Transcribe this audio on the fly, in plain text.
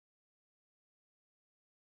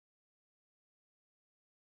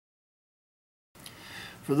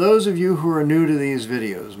For those of you who are new to these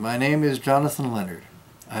videos, my name is Jonathan Leonard.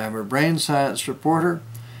 I am a brain science reporter,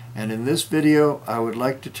 and in this video I would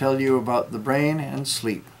like to tell you about the brain and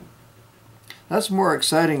sleep. That's more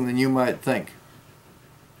exciting than you might think.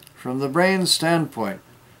 From the brain's standpoint,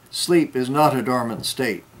 sleep is not a dormant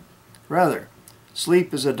state. Rather,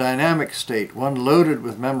 sleep is a dynamic state, one loaded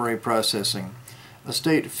with memory processing, a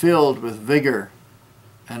state filled with vigor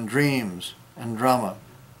and dreams and drama.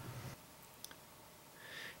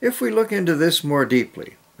 If we look into this more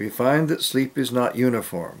deeply, we find that sleep is not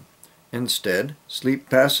uniform. Instead, sleep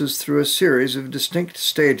passes through a series of distinct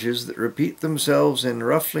stages that repeat themselves in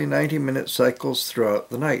roughly 90-minute cycles throughout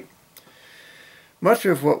the night. Much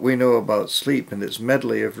of what we know about sleep and its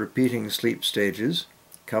medley of repeating sleep stages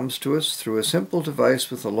comes to us through a simple device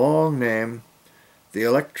with a long name, the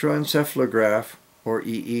electroencephalograph, or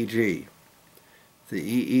EEG.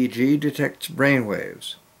 The EEG detects brain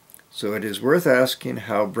waves, so it is worth asking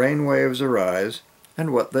how brain waves arise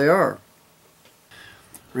and what they are.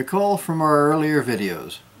 Recall from our earlier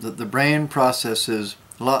videos that the brain processes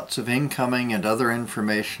lots of incoming and other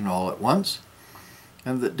information all at once,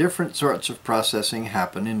 and that different sorts of processing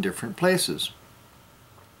happen in different places.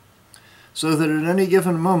 So that at any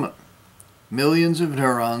given moment, millions of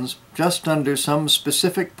neurons just under some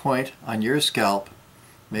specific point on your scalp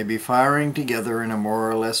may be firing together in a more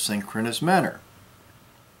or less synchronous manner.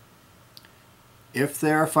 If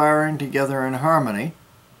they are firing together in harmony,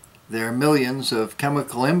 their millions of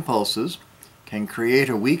chemical impulses can create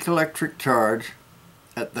a weak electric charge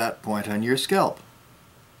at that point on your scalp.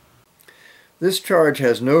 This charge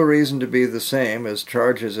has no reason to be the same as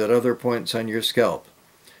charges at other points on your scalp.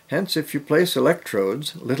 Hence, if you place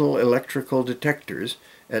electrodes, little electrical detectors,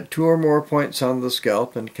 at 2 or more points on the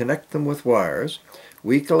scalp and connect them with wires,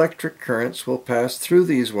 weak electric currents will pass through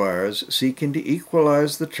these wires, seeking to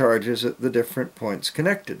equalize the charges at the different points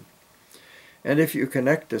connected. And if you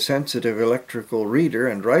connect a sensitive electrical reader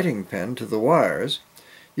and writing pen to the wires,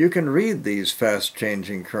 you can read these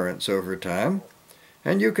fast-changing currents over time,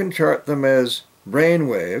 and you can chart them as brain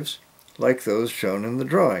waves, like those shown in the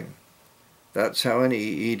drawing. That's how an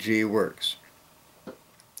EEG works.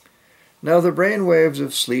 Now, the brain waves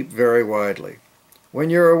of sleep vary widely.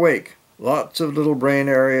 When you're awake, lots of little brain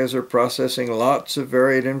areas are processing lots of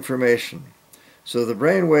varied information, so the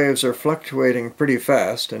brain waves are fluctuating pretty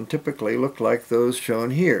fast and typically look like those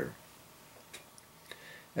shown here.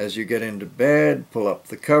 As you get into bed, pull up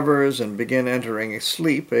the covers, and begin entering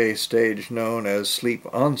sleep, a stage known as sleep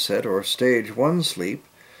onset or stage 1 sleep,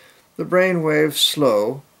 the brain waves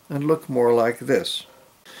slow and look more like this.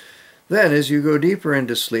 Then, as you go deeper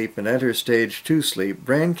into sleep and enter stage 2 sleep,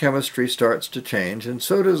 brain chemistry starts to change, and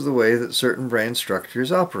so does the way that certain brain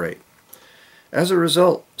structures operate. As a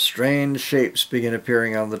result, strange shapes begin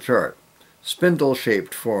appearing on the chart.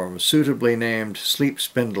 Spindle-shaped forms, suitably named sleep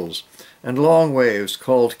spindles, and long waves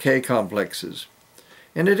called K-complexes.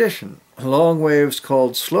 In addition, long waves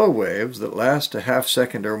called slow waves that last a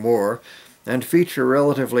half-second or more and feature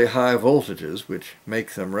relatively high voltages, which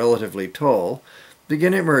make them relatively tall,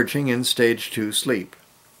 begin emerging in stage 2 sleep.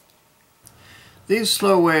 These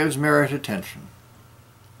slow waves merit attention.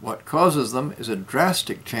 What causes them is a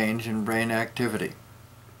drastic change in brain activity.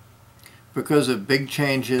 Because of big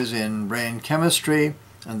changes in brain chemistry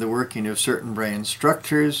and the working of certain brain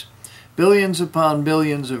structures, billions upon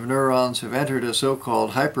billions of neurons have entered a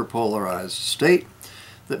so-called hyperpolarized state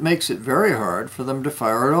that makes it very hard for them to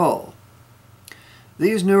fire at all.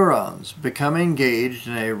 These neurons become engaged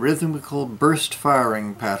in a rhythmical burst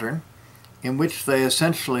firing pattern in which they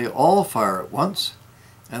essentially all fire at once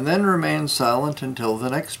and then remain silent until the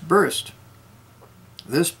next burst.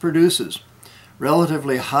 This produces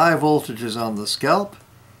relatively high voltages on the scalp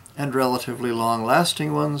and relatively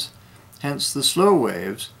long-lasting ones, hence the slow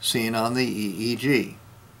waves seen on the EEG.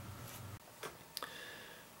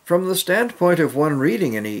 From the standpoint of one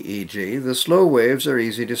reading an EEG, the slow waves are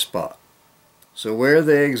easy to spot. So where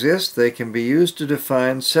they exist, they can be used to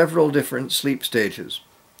define several different sleep stages.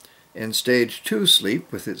 In stage 2 sleep,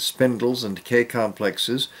 with its spindles and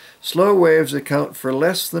K-complexes, slow waves account for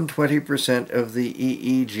less than 20% of the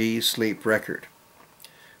EEG sleep record.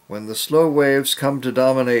 When the slow waves come to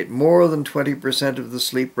dominate more than 20% of the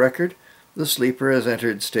sleep record, the sleeper has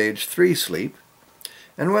entered stage 3 sleep,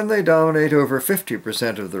 and when they dominate over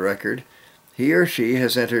 50% of the record, he or she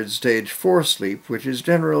has entered stage 4 sleep, which is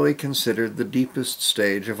generally considered the deepest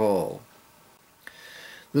stage of all.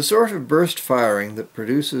 The sort of burst firing that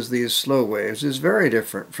produces these slow waves is very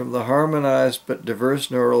different from the harmonized but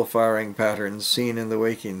diverse neural firing patterns seen in the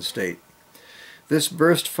waking state. This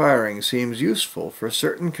burst firing seems useful for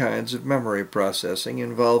certain kinds of memory processing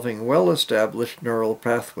involving well-established neural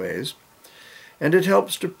pathways, and it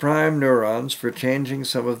helps to prime neurons for changing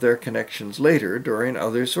some of their connections later during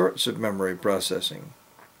other sorts of memory processing.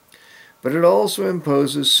 But it also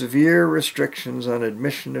imposes severe restrictions on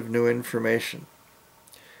admission of new information.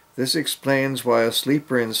 This explains why a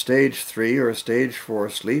sleeper in stage 3 or stage 4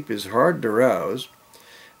 sleep is hard to rouse,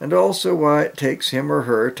 and also why it takes him or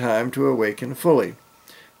her time to awaken fully,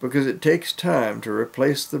 because it takes time to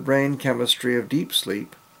replace the brain chemistry of deep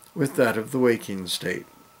sleep with that of the waking state.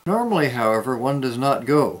 Normally, however, one does not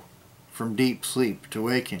go from deep sleep to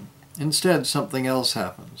waking. Instead, something else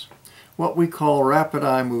happens. What we call rapid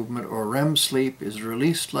eye movement, or REM sleep, is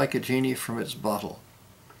released like a genie from its bottle.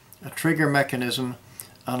 A trigger mechanism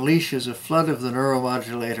unleashes a flood of the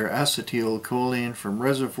neuromodulator acetylcholine from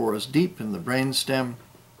reservoirs deep in the brainstem,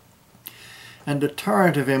 and a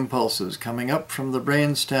torrent of impulses coming up from the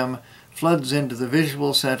brainstem floods into the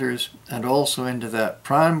visual centers and also into that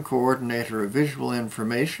prime coordinator of visual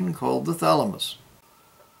information called the thalamus.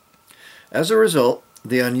 As a result,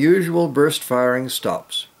 the unusual burst firing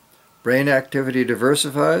stops. Brain activity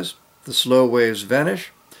diversifies, the slow waves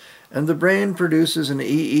vanish, and the brain produces an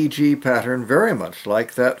EEG pattern very much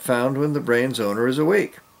like that found when the brain's owner is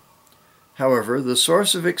awake. However, the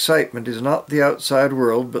source of excitement is not the outside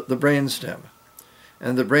world but the brainstem,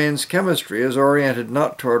 and the brain's chemistry is oriented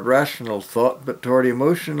not toward rational thought but toward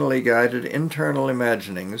emotionally guided internal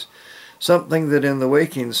imaginings, something that in the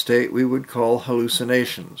waking state we would call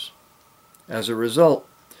hallucinations. As a result,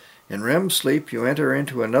 in REM sleep you enter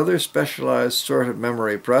into another specialized sort of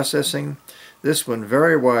memory processing, this one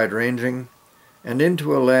very wide-ranging, and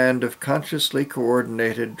into a land of consciously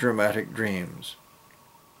coordinated dramatic dreams.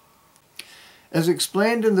 As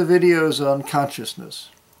explained in the videos on consciousness,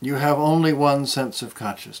 you have only one sense of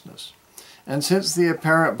consciousness. And since the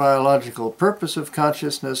apparent biological purpose of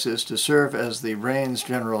consciousness is to serve as the brain's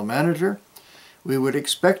general manager, we would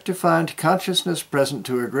expect to find consciousness present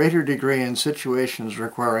to a greater degree in situations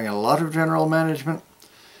requiring a lot of general management,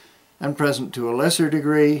 and present to a lesser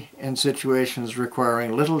degree in situations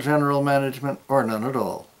requiring little general management or none at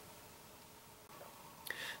all.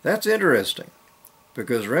 That's interesting,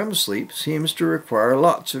 because REM sleep seems to require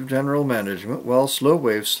lots of general management while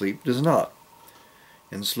slow-wave sleep does not.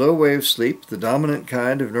 In slow-wave sleep, the dominant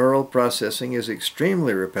kind of neural processing is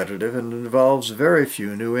extremely repetitive and involves very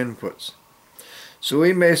few new inputs. So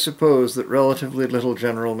we may suppose that relatively little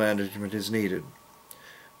general management is needed.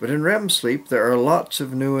 But in REM sleep, there are lots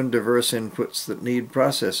of new and diverse inputs that need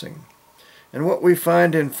processing. And what we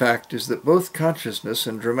find, in fact, is that both consciousness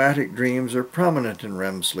and dramatic dreams are prominent in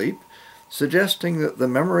REM sleep, suggesting that the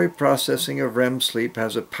memory processing of REM sleep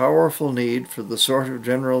has a powerful need for the sort of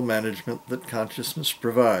general management that consciousness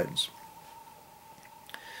provides.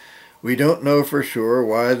 We don't know for sure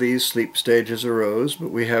why these sleep stages arose, but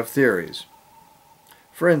we have theories.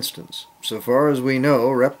 For instance, so far as we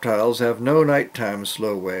know, reptiles have no nighttime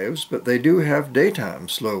slow waves, but they do have daytime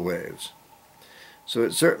slow waves. So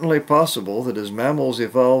it's certainly possible that as mammals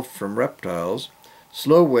evolved from reptiles,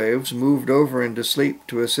 slow waves moved over into sleep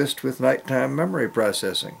to assist with nighttime memory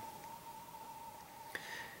processing.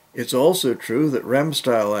 It's also true that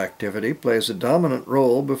REM-style activity plays a dominant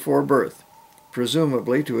role before birth,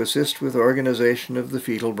 presumably to assist with organization of the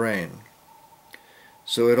fetal brain.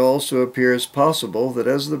 So it also appears possible that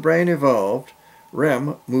as the brain evolved,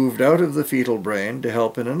 REM moved out of the fetal brain to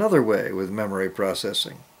help in another way with memory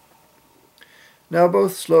processing. Now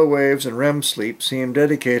both slow waves and REM sleep seem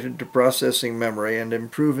dedicated to processing memory and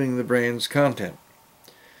improving the brain's content.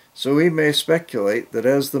 So we may speculate that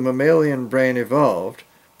as the mammalian brain evolved,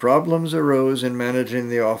 problems arose in managing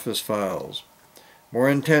the office files. More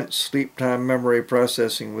intense sleep-time memory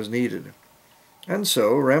processing was needed. And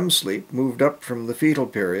so REM sleep moved up from the fetal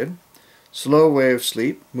period, slow-wave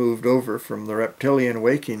sleep moved over from the reptilian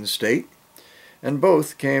waking state, and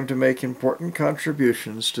both came to make important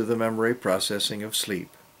contributions to the memory processing of sleep.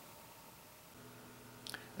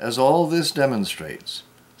 As all this demonstrates,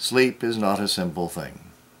 sleep is not a simple thing.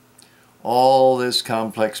 All this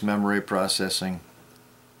complex memory processing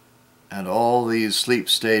and all these sleep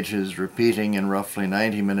stages repeating in roughly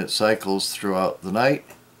 90-minute cycles throughout the night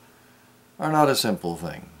are not a simple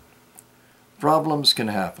thing. Problems can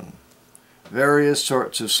happen. Various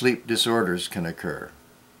sorts of sleep disorders can occur.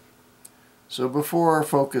 So before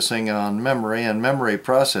focusing on memory and memory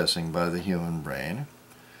processing by the human brain,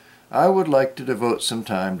 I would like to devote some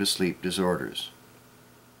time to sleep disorders.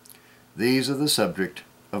 These are the subject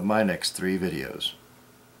of my next 3 videos.